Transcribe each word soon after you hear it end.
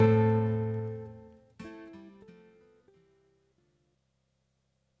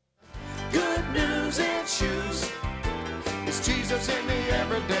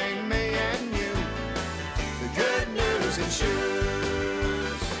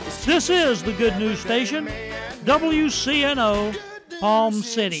This is the Good News Station, WCNO, Palm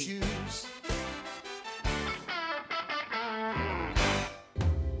City.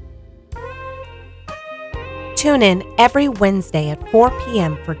 Tune in every Wednesday at 4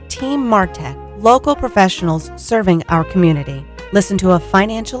 p.m. for Team Martech, local professionals serving our community. Listen to a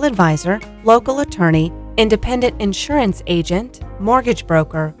financial advisor, local attorney, independent insurance agent, mortgage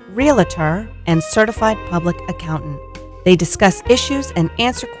broker, realtor, and certified public accountant. They discuss issues and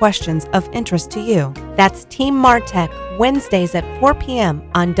answer questions of interest to you. That's Team Martech, Wednesdays at 4 p.m.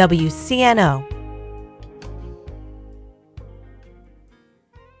 on WCNO.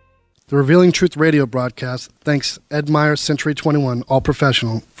 The Revealing Truth radio broadcast thanks Ed Meyer Century 21 All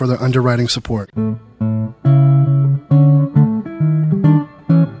Professional for their underwriting support.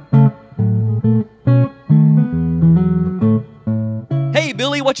 Hey,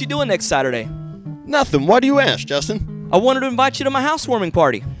 Billy, what you doing next Saturday? Nothing. Why do you ask, Justin? I wanted to invite you to my housewarming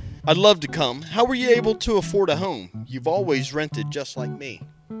party. I'd love to come. How were you able to afford a home? You've always rented just like me.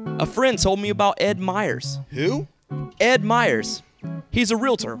 A friend told me about Ed Myers. Who? Ed Myers. He's a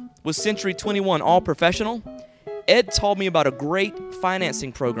realtor with Century 21 All Professional. Ed told me about a great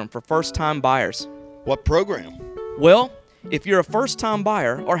financing program for first-time buyers. What program? Well, if you're a first-time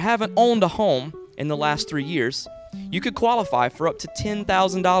buyer or haven't owned a home in the last 3 years, you could qualify for up to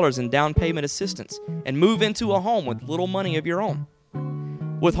 $10,000 in down payment assistance and move into a home with little money of your own.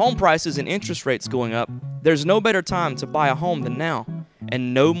 With home prices and interest rates going up, there's no better time to buy a home than now,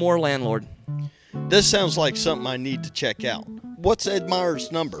 and no more landlord. This sounds like something I need to check out. What's Ed Meyer's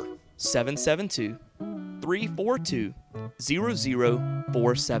number?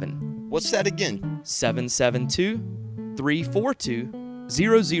 772-342-0047. What's that again?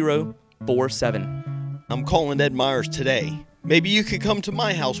 772-342-0047. I'm calling Ed Myers today. Maybe you could come to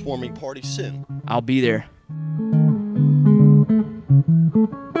my housewarming party soon. I'll be there.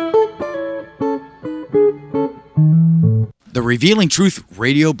 The Revealing Truth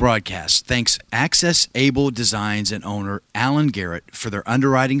radio broadcast thanks Access Able Designs and owner Alan Garrett for their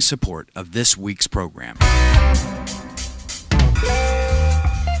underwriting support of this week's program.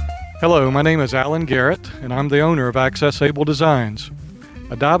 Hello, my name is Alan Garrett, and I'm the owner of Access Able Designs.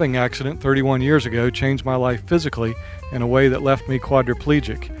 A diving accident 31 years ago changed my life physically in a way that left me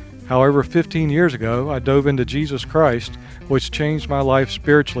quadriplegic. However, 15 years ago, I dove into Jesus Christ, which changed my life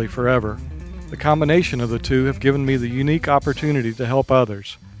spiritually forever. The combination of the two have given me the unique opportunity to help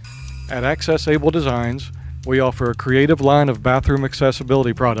others. At Access Able Designs, we offer a creative line of bathroom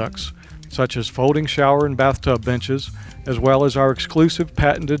accessibility products, such as folding shower and bathtub benches, as well as our exclusive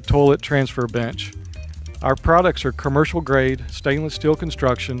patented toilet transfer bench. Our products are commercial grade, stainless steel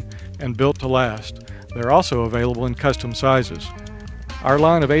construction, and built to last. They're also available in custom sizes. Our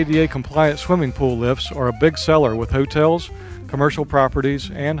line of ADA compliant swimming pool lifts are a big seller with hotels, commercial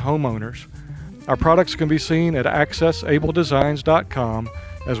properties, and homeowners. Our products can be seen at accessabledesigns.com,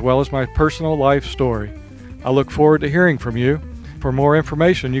 as well as my personal life story. I look forward to hearing from you. For more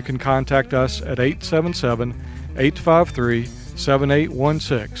information, you can contact us at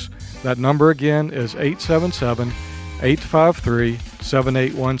 877-853-7816. That number again is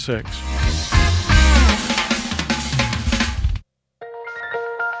 877-853-7816.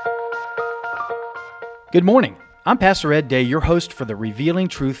 Good morning. I'm Pastor Ed Day, your host for the Revealing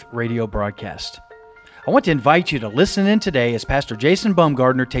Truth radio broadcast. I want to invite you to listen in today as Pastor Jason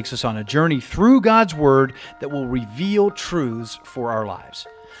Baumgardner takes us on a journey through God's Word that will reveal truths for our lives.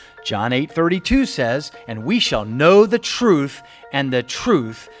 John 8:32 says, "And we shall know the truth, and the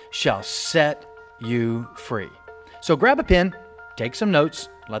truth shall set you free." So grab a pen, take some notes,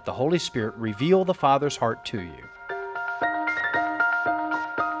 let the Holy Spirit reveal the Father's heart to you.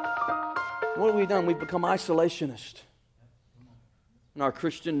 What have we done? We've become isolationists in our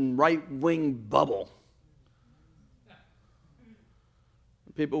Christian right-wing bubble.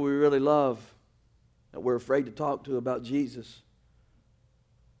 The people we really love that we're afraid to talk to about Jesus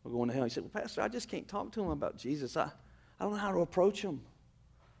are going to hell. You say, "Well, Pastor, I just can't talk to them about Jesus. I don't know how to approach them.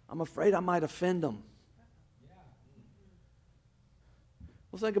 I'm afraid I might offend them."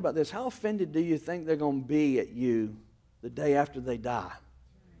 Well, think about this. How offended do you think they're going to be at you the day after they die?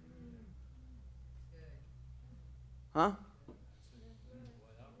 Huh?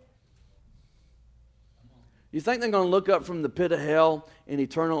 You think they're going to look up from the pit of hell in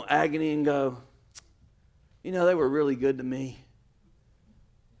eternal agony and go, "You know, they were really good to me.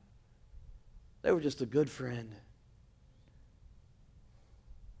 They were just a good friend."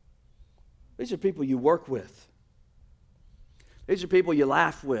 These are people you work with. These are people you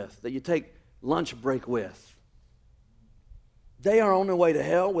laugh with, that you take lunch break with. They are on their way to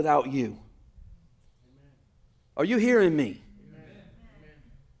hell without you. Are you hearing me?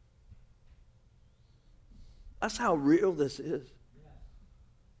 That's how real this is.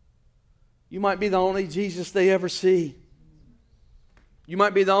 You might be the only Jesus they ever see. You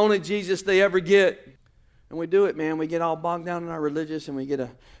might be the only Jesus they ever get. And we do it, man. We get all bogged down in our religious, and we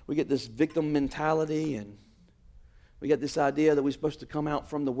get this victim mentality, and we get this idea that we're supposed to come out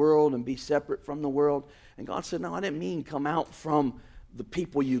from the world and be separate from the world. And God said, no, I didn't mean come out from the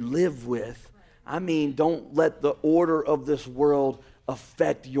people you live with. I mean, don't let the order of this world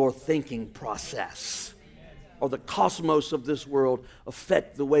affect your thinking process, or the cosmos of this world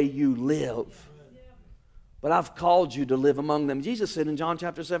affect the way you live. But I've called you to live among them. Jesus said in John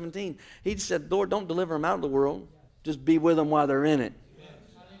chapter 17, he said, Lord, don't deliver them out of the world. Just be with them while they're in it.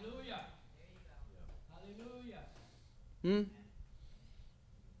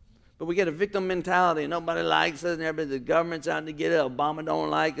 But we get a victim mentality. Nobody likes us, and everybody, the government's out to get us. Obama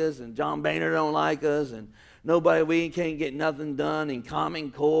don't like us, and John Boehner don't like us, and we can't get nothing done in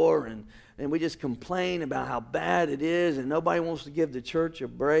Common Core, and we just complain about how bad it is, and nobody wants to give the church a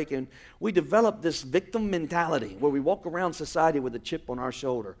break. And we develop this victim mentality where we walk around society with a chip on our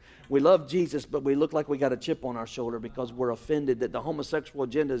shoulder. We love Jesus, but we look like we got a chip on our shoulder because we're offended that the homosexual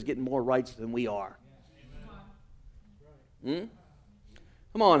agenda is getting more rights than we are.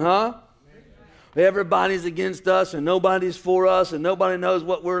 Come on, huh? Everybody's against us, and nobody's for us, and nobody knows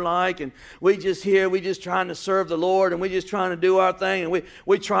what we're like, and we just trying to serve the Lord, and we just trying to do our thing, and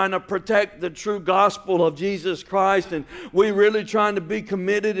we trying to protect the true gospel of Jesus Christ, and we really trying to be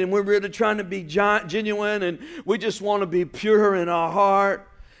committed, and we're really trying to be genuine, and we just want to be pure in our heart.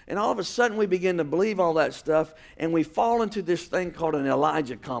 And all of a sudden we begin to believe all that stuff, and we fall into this thing called an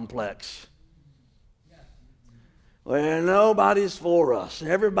Elijah complex. Well, nobody's for us.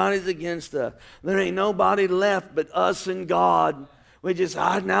 Everybody's against us. There ain't nobody left but us and God. We're just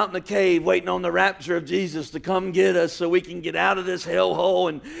hiding out in the cave waiting on the rapture of Jesus to come get us so we can get out of this hellhole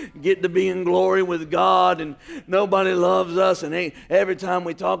and get to be in glory with God. And nobody loves us. And every time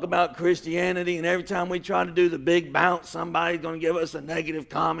we talk about Christianity and every time we try to do the big bounce, somebody's going to give us a negative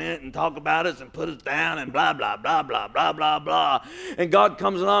comment and talk about us and put us down and blah, blah, blah, blah, blah, blah, blah. And God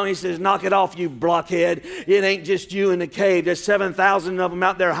comes along and he says, knock it off, you blockhead. It ain't just you in the cave. There's 7,000 of them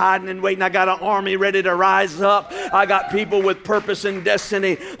out there hiding and waiting. I got an army ready to rise up. I got people with purpose and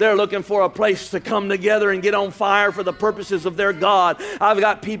destiny. They're looking for a place to come together and get on fire for the purposes of their God. I've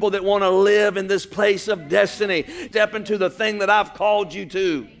got people that want to live in this place of destiny. Step into the thing that I've called you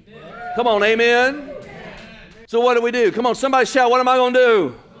to. Come on, amen? So what do? Come on, somebody shout, what am I going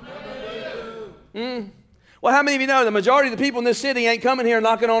to do? Well, how many of you know the majority of the people in this city ain't coming here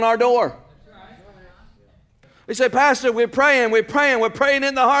knocking on our door? They say, Pastor, we're praying in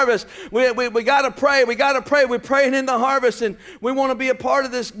the harvest. We got to pray, we're praying in the harvest, and we want to be a part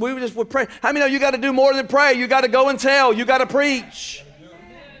of this. We're praying. How many know you got to do more than pray? You got to go and tell. You got to preach.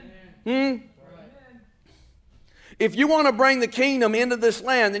 If you want to bring the kingdom into this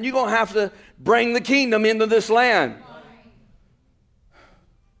land, then you're going to have to bring the kingdom into this land.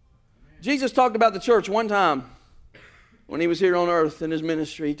 Jesus talked about the church one time when he was here on earth in his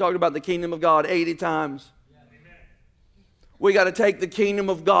ministry. He talked about the kingdom of God 80 times. We got to take the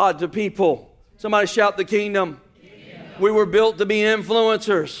kingdom of God to people. Somebody shout the kingdom. We were built to be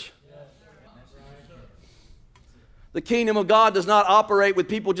influencers. The kingdom of God does not operate with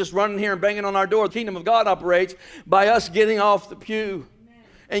people just running here and banging on our door. The kingdom of God operates by us getting off the pew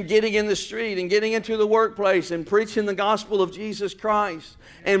and getting in the street and getting into the workplace and preaching the gospel of Jesus Christ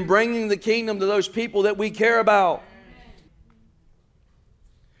and bringing the kingdom to those people that we care about.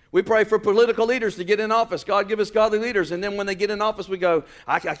 We pray for political leaders to get in office. God, give us godly leaders. And then when they get in office, we go,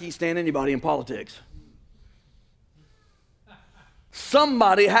 I can't stand anybody in politics.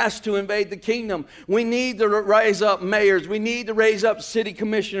 Somebody has to invade the kingdom. We need to raise up mayors. We need to raise up city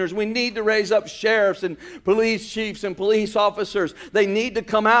commissioners. We need to raise up sheriffs and police chiefs and police officers. They need to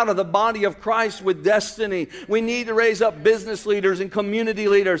come out of the body of Christ with destiny. We need to raise up business leaders and community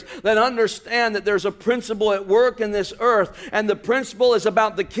leaders that understand that there's a principle at work in this earth, and the principle is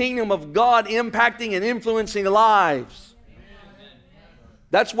about the kingdom of God impacting and influencing lives.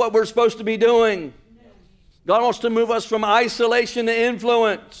 That's what we're supposed to be doing. God wants to move us from isolation to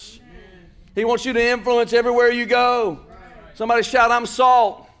influence. He wants you to influence everywhere you go. Somebody shout, I'm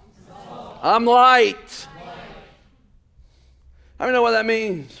salt. I'm light. How many know what that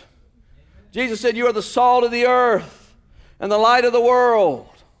means? Jesus said, you are the salt of the earth and the light of the world.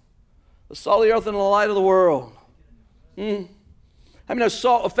 The salt of the earth and the light of the world. How many know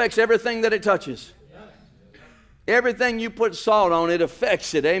salt affects everything that it touches? Everything you put salt on, it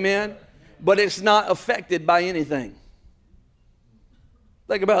affects it. Amen? But it's not affected by anything.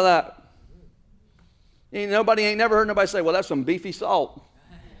 Think about that. Ain't never heard nobody say, well, that's some beefy salt.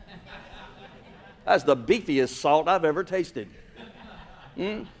 That's the beefiest salt I've ever tasted.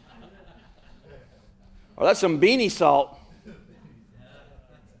 Or that's some beanie salt.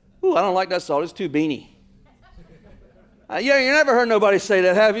 Ooh, I don't like that salt. It's too beanie. You never heard nobody say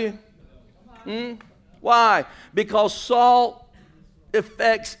that, have you? Why? Because salt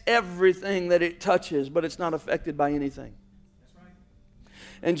affects everything that it touches, but it's not affected by anything.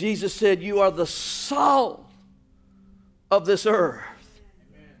 And Jesus said, you are the salt of this earth.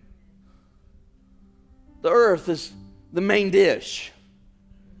 The earth is the main dish.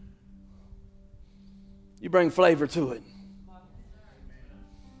 You bring flavor to it.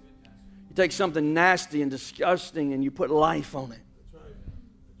 You take something nasty and disgusting and you put life on it.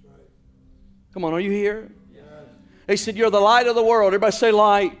 Come on, are you here? He said, you're the light of the world. Everybody say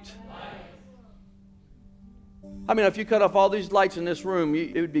light. I mean, if you cut off all these lights in this room,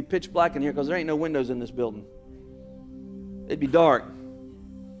 it would be pitch black in here because there ain't no windows in this building. It'd be dark.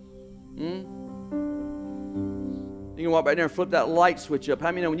 You can walk back there and flip that light switch up. How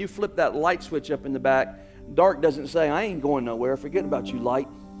many know when you flip that light switch up in the back, dark doesn't say, I ain't going nowhere. Forget about you, light.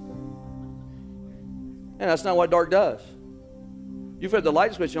 And that's not what dark does. You flip the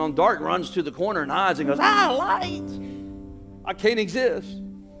light switch on, dark runs to the corner and hides and goes, light. I can't exist.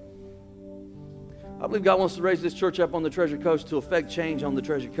 I believe God wants to raise this church up on the Treasure Coast to affect change on the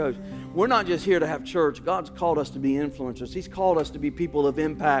Treasure Coast. We're not just here to have church. God's called us to be influencers. He's called us to be people of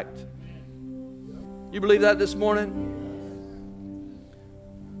impact. You believe that this morning?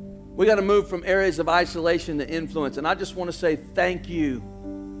 We got to move from areas of isolation to influence. And I just want to say thank you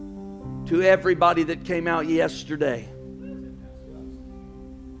to everybody that came out yesterday.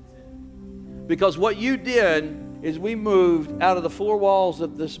 Because what you did is we moved out of the four walls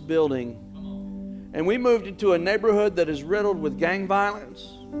of this building and we moved into a neighborhood that is riddled with gang violence,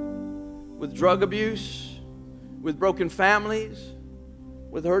 with drug abuse, with broken families,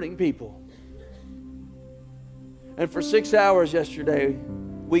 with hurting people. And for 6 hours yesterday,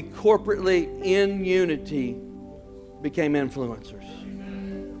 we corporately, in unity, became influencers.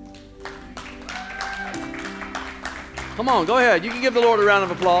 Come on, go ahead. You can give the Lord a round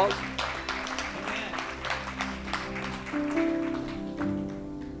of applause.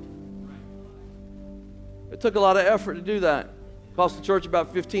 It took a lot of effort to do that. It cost the church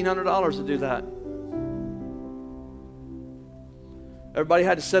about $1,500 to do that. Everybody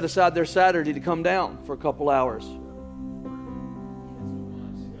had to set aside their Saturday to come down for a couple hours.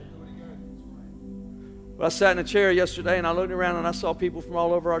 But I sat in a chair yesterday and I looked around and I saw people from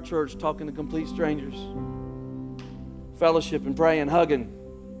all over our church talking to complete strangers. Fellowship and praying, hugging,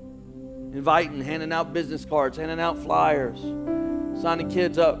 inviting, handing out business cards, handing out flyers, signing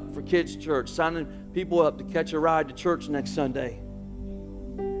kids up for kids' church, signing people up to catch a ride to church next Sunday,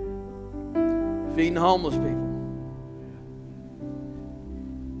 feeding homeless people.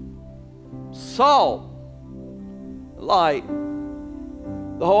 Salt, light.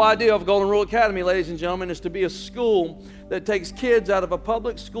 The whole idea of Golden Rule Academy, ladies and gentlemen, is to be a school that takes kids out of a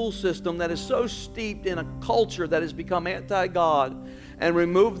public school system that is so steeped in a culture that has become anti-God and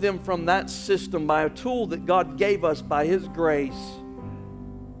remove them from that system by a tool that God gave us by His grace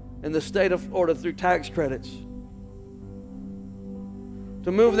in the state of Florida through tax credits.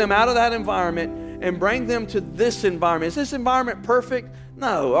 To move them out of that environment and bring them to this environment. Is this environment perfect?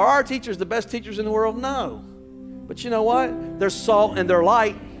 No. Are our teachers the best teachers in the world? No. But you know what? There's salt and they're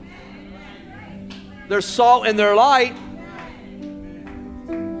light. There's salt and they're light.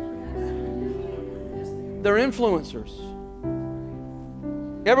 They're influencers.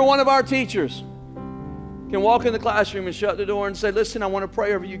 Every one of our teachers can walk in the classroom and shut the door and say, listen, I want to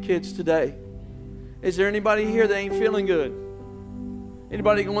pray over you kids today. Is there anybody here that ain't feeling good?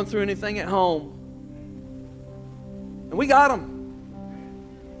 Anybody going through anything at home? And we got them.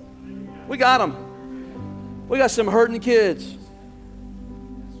 We got them. We got some hurting kids.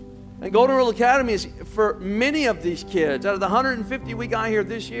 And Golden Rule Academy is for many of these kids. Out of the 150 we got here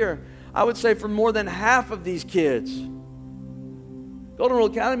this year, I would say for more than half of these kids, Golden Rule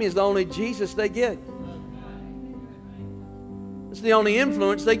Academy is the only Jesus they get. It's the only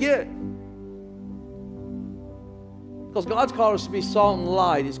influence they get. Because God's called us to be salt and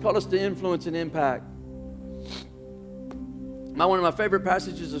light. He's called us to influence and impact. One of my favorite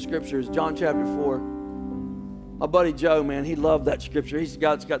passages of Scripture is John chapter 4. My buddy Joe, man, he loved that Scripture. He's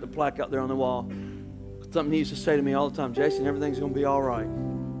got the plaque out there on the wall. Something he used to say to me all the time, Jason, everything's going to be all right.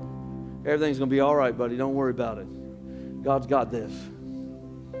 Everything's going to be all right, buddy. Don't worry about it. God's got this.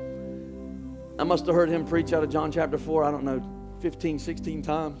 I must have heard him preach out of John chapter 4, I don't know, 15, 16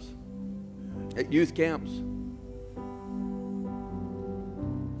 times at youth camps.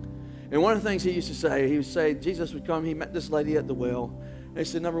 And one of the things he used to say, he would say, Jesus would come, he met this lady at the well, They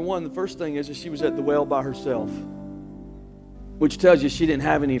said, number one, the first thing is that she was at the well by herself, which tells you she didn't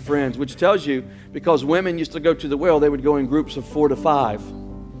have any friends, which tells you because women used to go to the well, they would go in groups of 4 to 5.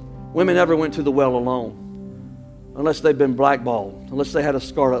 Women never went to the well alone, unless they'd been blackballed, unless they had a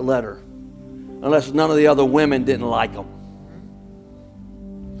scarlet letter, unless none of the other women didn't like them.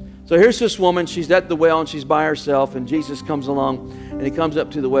 So here's this woman, she's at the well and she's by herself, and Jesus comes along and he comes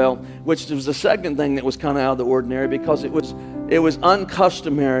up to the well, which was the second thing that was kind of out of the ordinary, because it was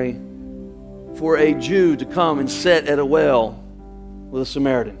uncustomary for a Jew to come and sit at a well with a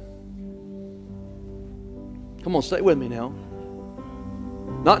Samaritan. Come on, stay with me now.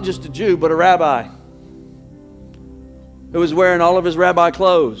 Not just a Jew, but a rabbi who was wearing all of his rabbi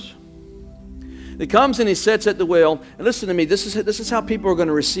clothes. He comes and he sits at the well. And listen to me, this is how people are going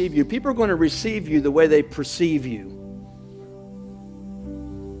to receive you. People are going to receive you the way they perceive you.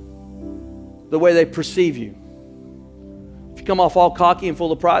 The way they perceive you. If you come off all cocky and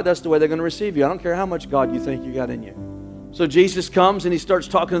full of pride, that's the way they're going to receive you. I don't care how much God you think you got in you. So Jesus comes and he starts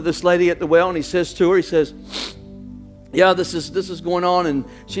talking to this lady at the well, and he says to her, he says, yeah, this is going on, and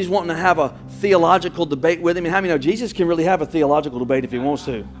she's wanting to have a theological debate with him. And how many know Jesus can really have a theological debate if he wants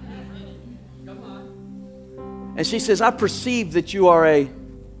to? And she says, I perceive that you are a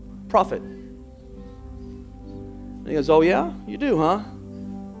prophet. And he goes, oh yeah, you do, huh?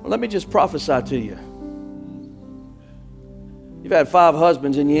 Well, let me just prophesy to you. You've had 5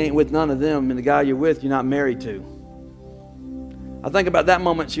 husbands and you ain't with none of them, and the guy you're with, you're not married to. I think about that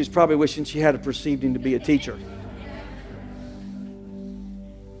moment, she was probably wishing she had perceived him to be a teacher.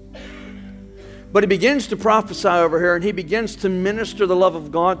 But he begins to prophesy over her, and he begins to minister the love of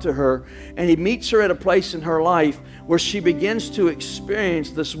God to her, and he meets her at a place in her life where she begins to experience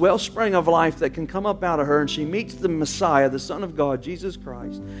this wellspring of life that can come up out of her, and she meets the Messiah, the Son of God, Jesus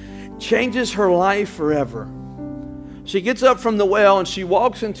Christ. Changes her life forever. She gets up from the well and she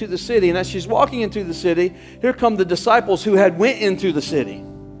walks into the city, and as she's walking into the city, here come the disciples who had went into the city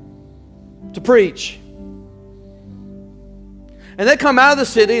to preach. And they come out of the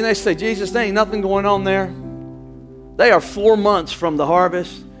city and they say, Jesus, there ain't nothing going on there. They are 4 months from the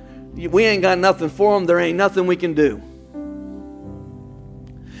harvest. We ain't got nothing for them. There ain't nothing we can do.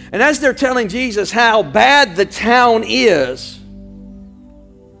 And as they're telling Jesus how bad the town is,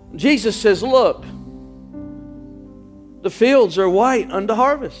 Jesus says, look, the fields are white unto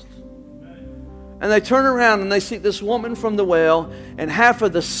harvest. And they turn around and they see this woman from the well and half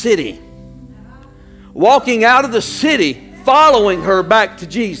of the city walking out of the city, following her back to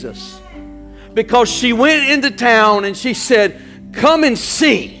Jesus, because she went into town and she said, come and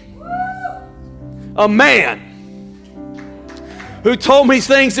see a man who told me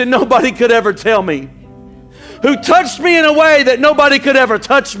things that nobody could ever tell me, who touched me in a way that nobody could ever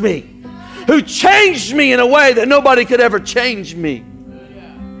touch me, who changed me in a way that nobody could ever change me.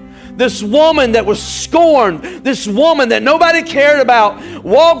 This woman that was scorned, this woman that nobody cared about,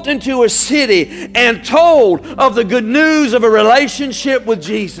 walked into a city and told of the good news of a relationship with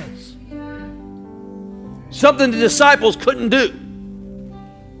Jesus. Something the disciples couldn't do.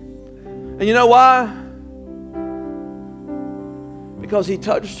 And you know why? Because he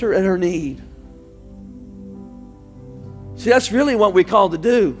touched her at her need. See, that's really what we're called to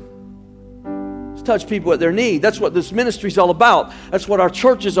do. Touch people at their need. That's what this ministry is all about. That's what our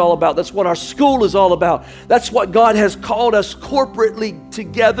church is all about. That's what our school is all about. That's what God has called us corporately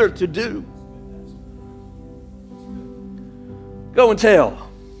together to do. Go and tell.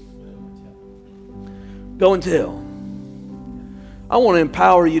 Go and tell. I want to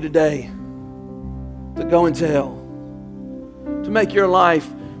empower you today to go and tell. To make your life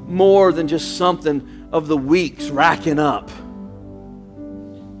more than just something of the weeks racking up.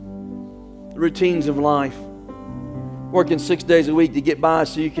 Routines of life, working 6 days a week to get by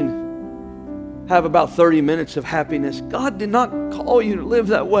so you can have about 30 minutes of happiness. God did not call you to live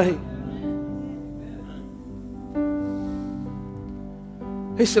that way.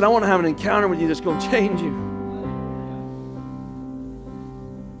 He said, I want to have an encounter with you that's going to change you.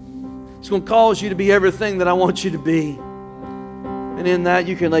 It's going to cause you to be everything that I want you to be. And in that,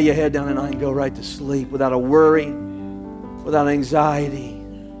 you can lay your head down at night and go right to sleep without a worry, without anxiety.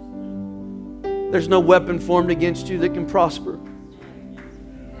 There's no weapon formed against you that can prosper.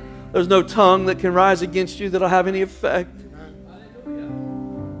 There's no tongue that can rise against you that'll have any effect.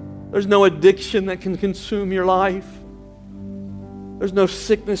 There's no addiction that can consume your life. There's no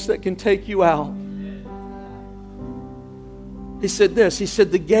sickness that can take you out. He said this, he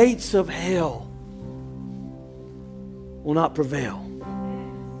said, the gates of hell will not prevail.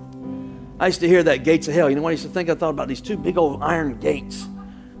 I used to hear that, gates of hell. You know what I used to think? I thought about these 2 big old iron gates.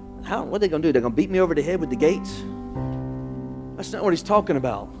 What are they going to do? They're going to beat me over the head with the gates? That's not what he's talking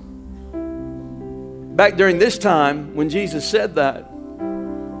about. Back during this time, when Jesus said that,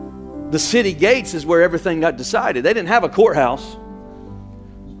 the city gates is where everything got decided. They didn't have a courthouse.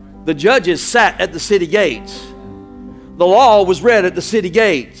 The judges sat at the city gates. The law was read at the city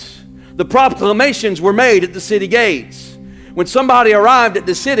gates. The proclamations were made at the city gates. When somebody arrived at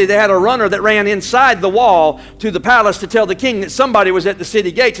the city, they had a runner that ran inside the wall to the palace to tell the king that somebody was at the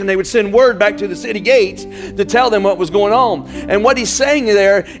city gates, and they would send word back to the city gates to tell them what was going on. And what he's saying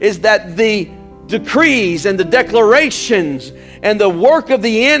there is that the decrees and the declarations and the work of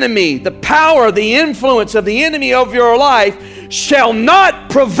the enemy, the power, the influence of the enemy over your life shall not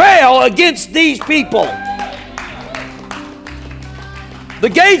prevail against these people. The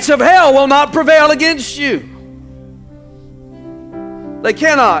gates of hell will not prevail against you. They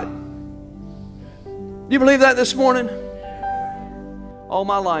cannot. Do you believe that this morning? All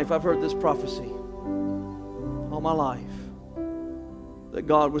my life I've heard this prophecy. All my life. That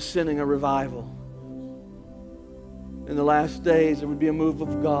God was sending a revival. In the last days there would be a move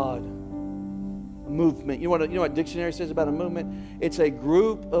of God. A movement. You know what dictionary says about a movement? It's a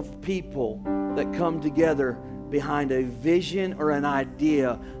group of people that come together behind a vision or an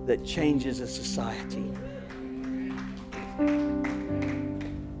idea that changes a society.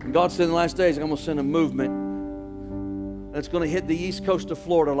 And God said in the last days, I'm going to send a movement that's going to hit the east coast of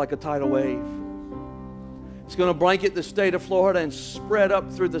Florida like a tidal wave. It's going to blanket the state of Florida and spread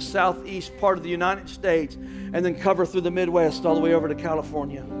up through the southeast part of the United States and then cover through the Midwest all the way over to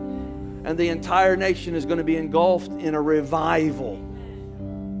California. And the entire nation is going to be engulfed in a revival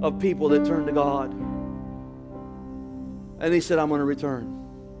of people that turn to God. And he said, I'm going to return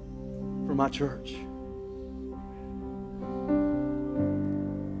for my church.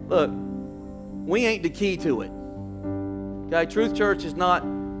 Look, we ain't the key to it. Okay, Truth Church is not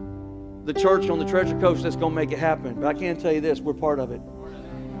the church on the Treasure Coast that's going to make it happen. But I can tell you this, we're part of it.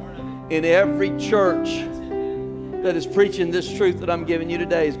 In every church that is preaching this truth that I'm giving you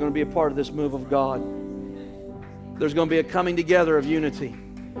today is going to be a part of this move of God. There's going to be a coming together of unity.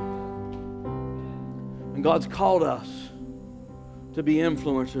 And God's called us to be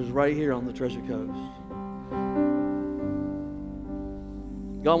influencers right here on the Treasure Coast.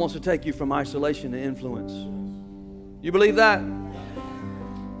 God wants to take you from isolation to influence. You believe that?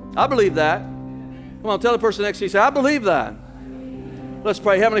 I believe that. Come on, tell the person next to you, say, I believe that. Let's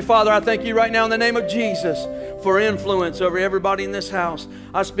pray. Heavenly Father, I thank you right now in the name of Jesus for influence over everybody in this house.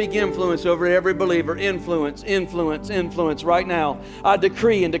 I speak influence over every believer. Influence, influence, influence right now. I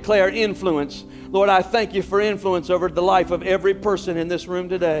decree and declare influence. Lord, I thank you for influence over the life of every person in this room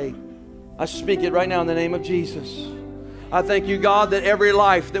today. I speak it right now in the name of Jesus. I thank you, God, that every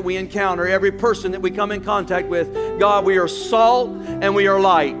life that we encounter, every person that we come in contact with, God, we are salt and we are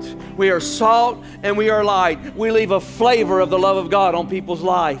light. We are salt and we are light. We leave a flavor of the love of God on people's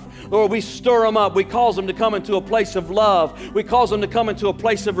life. Lord, we stir them up. We cause them to come into a place of love. We cause them to come into a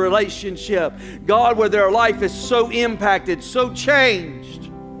place of relationship. God, where their life is so impacted, so changed,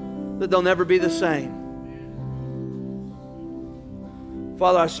 that they'll never be the same.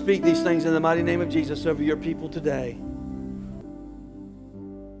 Father, I speak these things in the mighty name of Jesus over your people today.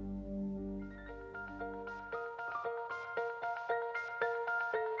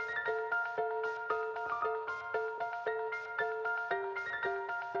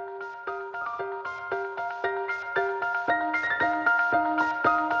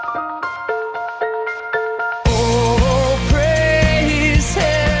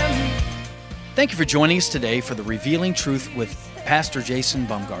 Thank you for joining us today for the Revealing Truth with Pastor Jason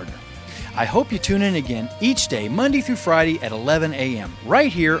Bumgardner. I hope you tune in again each day, Monday through Friday at 11 a.m.,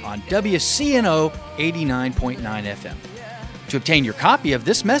 right here on WCNO 89.9 FM. To obtain your copy of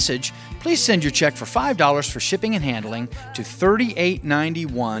this message, please send your check for $5 for shipping and handling to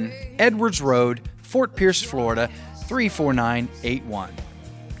 3891 Edwards Road, Fort Pierce, Florida, 34981.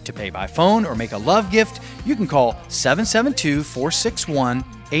 To pay by phone or make a love gift, you can call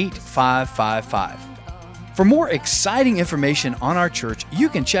 772-461-8555. For more exciting information on our church, you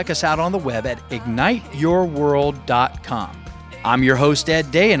can check us out on the web at igniteyourworld.com. I'm your host,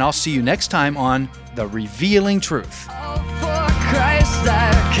 Ed Day, and I'll see you next time on The Revealing Truth.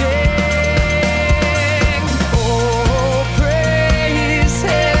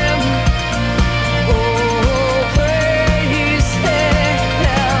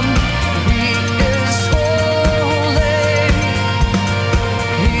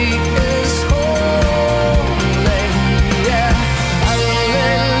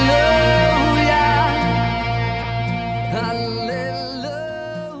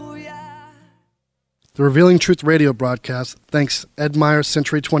 The Revealing Truth radio broadcast thanks Ed Meyer,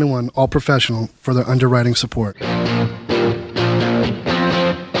 Century 21, All Professional, for their underwriting support.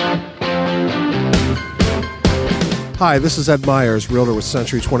 Hi, this is Ed Myers, Realtor with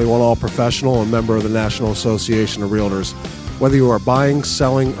Century 21 All Professional and member of the National Association of Realtors. Whether you are buying,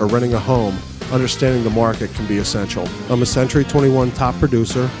 selling, or renting a home, understanding the market can be essential. I'm a Century 21 top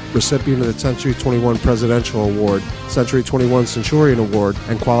producer, recipient of the Century 21 Presidential Award, Century 21 Centurion Award,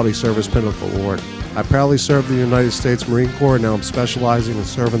 and Quality Service Pinnacle Award. I proudly served the United States Marine Corps, and now I'm specializing in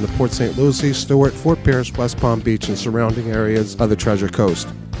serving the Port St. Lucie, Stewart, Fort Pierce, West Palm Beach, and surrounding areas of the Treasure Coast.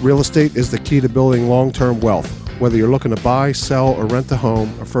 Real estate is the key to building long-term wealth. Whether you're looking to buy, sell, or rent a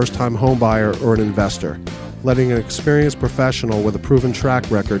home, a first-time home buyer, or an investor, letting an experienced professional with a proven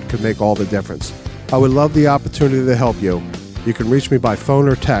track record can make all the difference. I would love the opportunity to help you. You can reach me by phone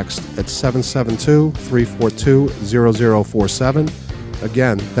or text at 772-342-0047.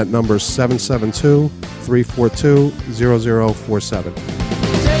 Again, that number is 772-342-0047.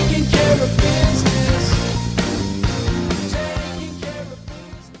 Taking care of business.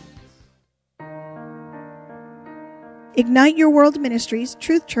 Ignite Your World Ministries,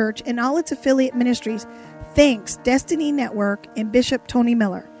 Truth Church, and all its affiliate ministries thanks Destiny Network and Bishop Tony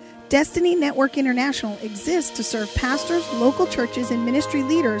Miller. Destiny Network International exists to serve pastors, local churches, and ministry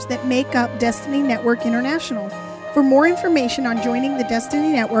leaders that make up Destiny Network International. For more information on joining the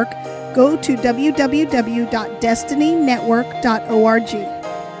Destiny Network, go to www.destinynetwork.org.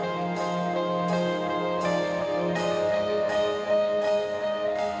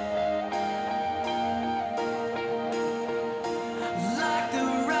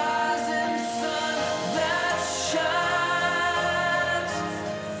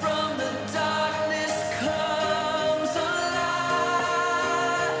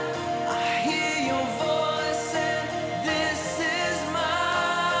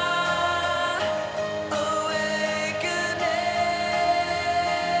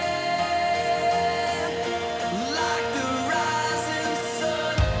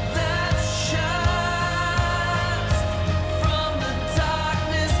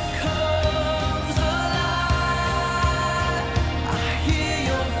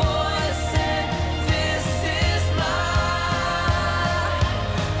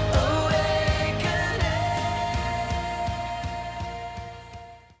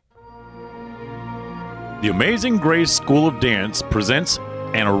 The Amazing Grace School of Dance presents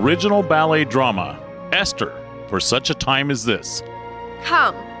an original ballet drama, Esther, for such a time as this.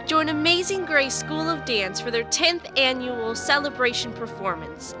 Come, join Amazing Grace School of Dance for their 10th annual celebration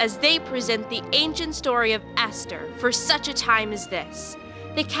performance as they present the ancient story of Esther for such a time as this.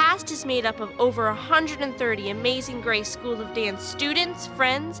 The cast is made up of over 130 Amazing Grace School of Dance students,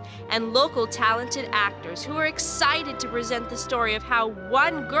 friends, and local talented actors who are excited to present the story of how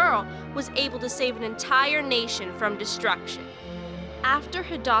one girl was able to save an entire nation from destruction. After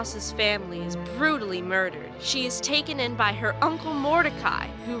Hadassah's family is brutally murdered, she is taken in by her uncle Mordecai,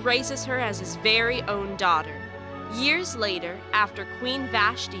 who raises her as his very own daughter. Years later, after Queen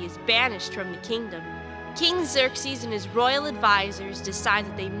Vashti is banished from the kingdom, King Xerxes and his royal advisors decide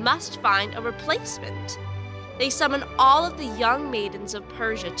that they must find a replacement. They summon all of the young maidens of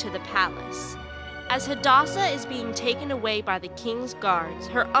Persia to the palace. As Hadassah is being taken away by the king's guards,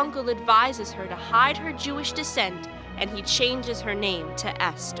 her uncle advises her to hide her Jewish descent, and he changes her name to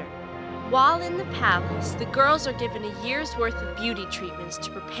Esther. While in the palace, the girls are given a year's worth of beauty treatments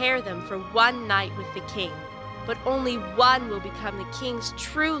to prepare them for one night with the king. But only one will become the king's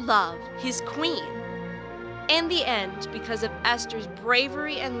true love, his queen. In the end, because of Esther's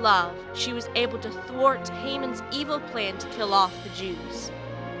bravery and love, she was able to thwart Haman's evil plan to kill off the Jews.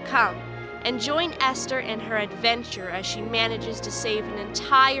 Come and join Esther in her adventure as she manages to save an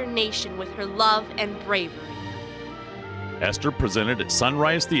entire nation with her love and bravery. Esther presented at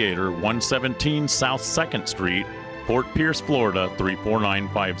Sunrise Theater, 117 South 2nd Street, Fort Pierce, Florida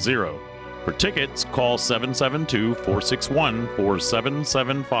 34950. For tickets, call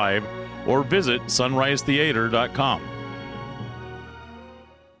 772-461-4775 or visit sunrisetheater.com.